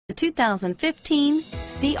The 2015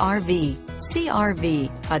 CR-V.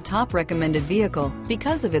 CR-V, a top recommended vehicle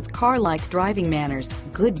because of its car-like driving manners,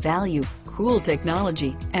 good value, cool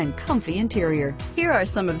technology, and comfy interior. Here are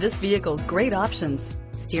some of this vehicle's great options: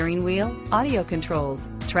 steering wheel audio controls,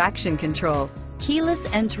 traction control, keyless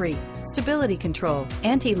entry, stability control,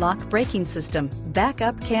 anti-lock braking system,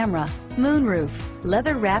 backup camera, moonroof,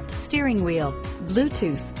 leather-wrapped steering wheel,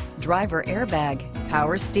 Bluetooth, driver airbag,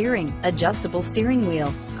 power steering, adjustable steering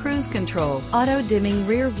wheel, cruise control, auto-dimming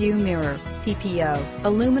rear view mirror, PPO,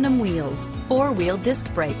 aluminum wheels, four-wheel disc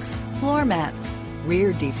brakes, floor mats,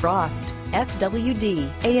 rear defrost, FWD,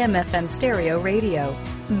 AM/FM stereo radio.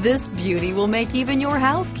 This beauty will make even your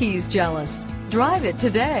house keys jealous. Drive it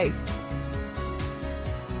today.